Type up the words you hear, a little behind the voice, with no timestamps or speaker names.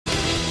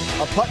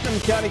A Putnam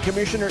County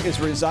commissioner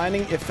is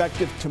resigning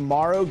effective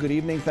tomorrow. Good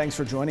evening. Thanks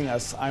for joining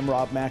us. I'm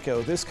Rob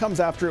Macco. This comes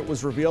after it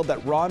was revealed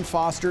that Ron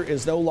Foster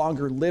is no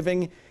longer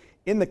living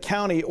in the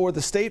county or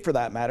the state for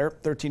that matter.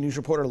 13 News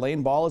reporter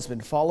Lane Ball has been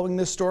following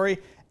this story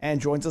and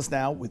joins us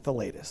now with the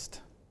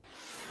latest.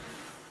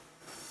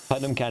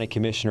 Putnam County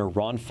Commissioner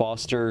Ron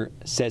Foster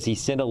says he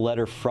sent a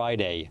letter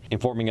Friday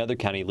informing other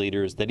county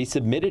leaders that he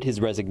submitted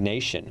his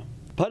resignation.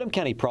 Putnam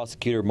County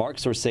Prosecutor Mark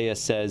Sorcea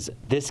says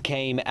this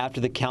came after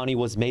the county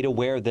was made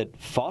aware that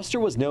Foster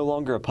was no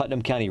longer a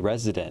Putnam County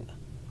resident.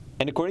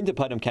 And according to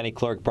Putnam County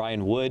Clerk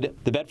Brian Wood,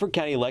 the Bedford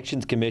County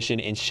Elections Commission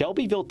in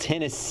Shelbyville,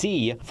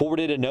 Tennessee,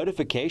 forwarded a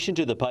notification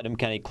to the Putnam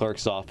County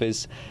Clerk's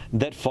office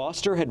that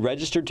Foster had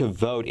registered to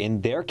vote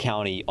in their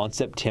county on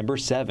September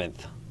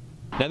 7th.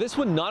 Now, this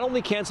would not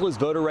only cancel his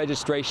voter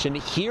registration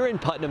here in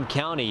Putnam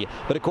County,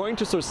 but according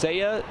to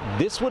Sorcea,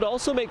 this would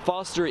also make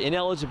Foster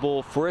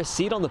ineligible for a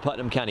seat on the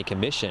Putnam County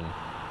Commission.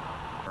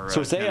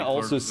 Sorcea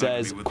also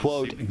says,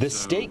 quote, the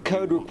state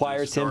code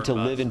requires him to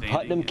live in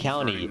Putnam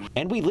County,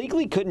 and we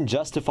legally couldn't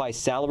justify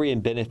salary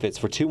and benefits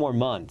for 2 more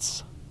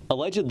months.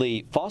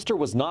 Allegedly, Foster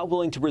was not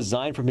willing to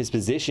resign from his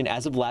position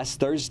as of last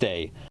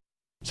Thursday.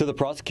 So the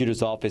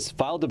prosecutor's office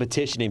filed a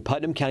petition in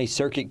Putnam County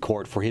Circuit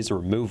Court for his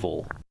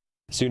removal.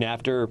 Soon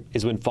after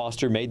is when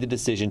Foster made the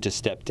decision to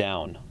step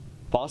down.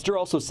 Foster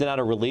also sent out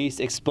a release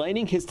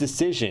explaining his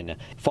decision.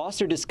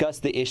 Foster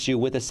discussed the issue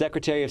with the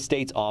Secretary of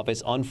State's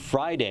office on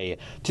Friday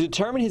to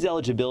determine his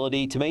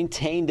eligibility to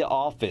maintain the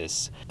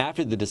office.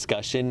 After the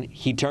discussion,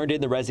 he turned in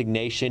the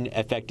resignation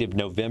effective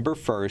November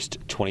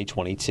 1st,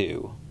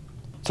 2022.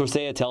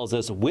 Sorcea tells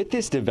us with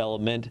this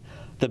development,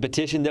 the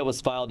petition that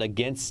was filed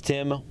against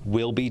him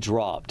will be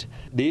dropped.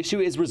 The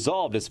issue is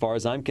resolved as far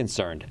as I'm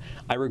concerned.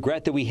 I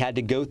regret that we had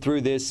to go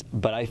through this,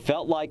 but I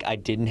felt like I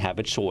didn't have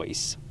a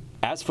choice.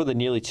 As for the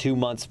nearly 2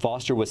 months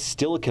Foster was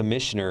still a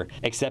commissioner,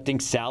 accepting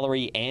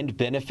salary and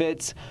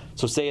benefits,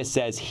 Sorcea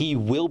says he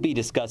will be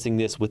discussing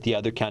this with the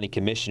other county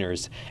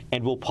commissioners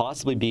and will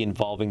possibly be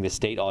involving the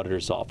state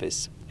auditor's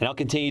office. And I'll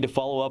continue to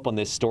follow up on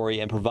this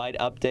story and provide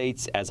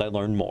updates as I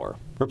learn more.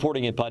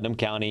 Reporting in Putnam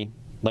County,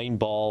 Lane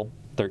Ball,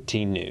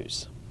 13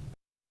 News.